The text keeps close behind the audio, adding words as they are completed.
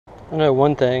I know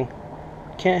one thing.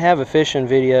 Can't have a fishing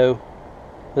video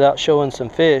without showing some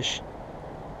fish.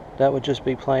 That would just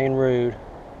be plain rude.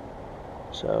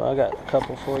 So I got a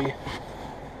couple for you.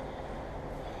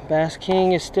 Bass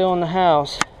King is still in the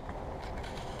house,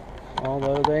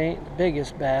 although they ain't the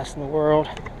biggest bass in the world.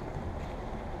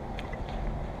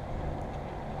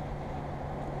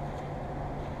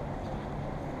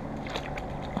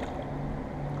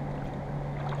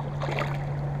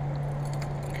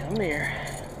 Come here.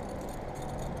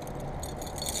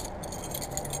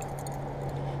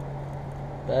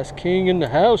 Bass King in the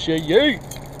house, yeah, yeah.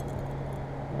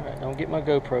 Alright, don't get my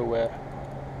GoPro wet.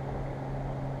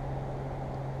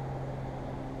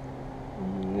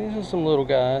 These are some little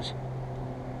guys.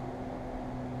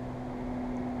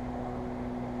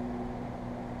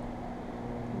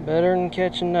 Better than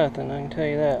catching nothing, I can tell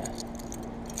you that.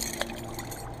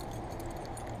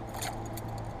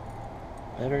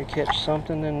 Better to catch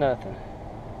something than nothing.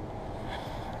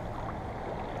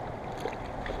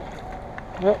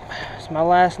 Well, it's my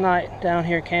last night down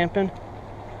here camping.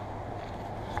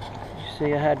 You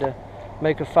see, I had to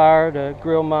make a fire to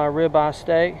grill my ribeye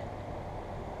steak.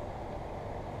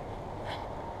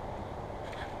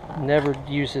 Never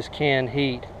use this canned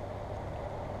heat.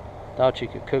 Thought you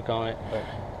could cook on it, but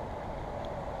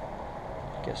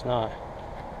guess not.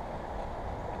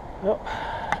 Well,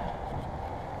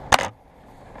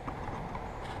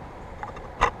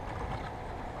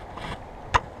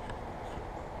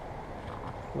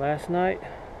 last night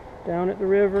down at the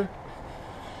river,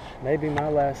 maybe my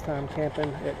last time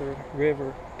camping at the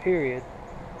river, period.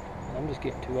 I'm just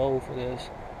getting too old for this.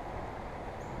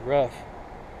 Rough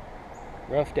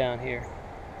down here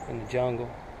in the jungle.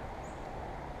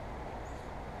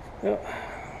 Well,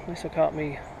 at least I caught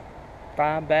me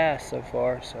 5 bass so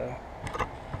far, so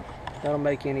that'll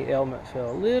make any element feel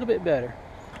a little bit better.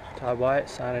 Todd Wyatt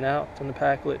signing out from the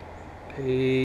Packlet. Peace.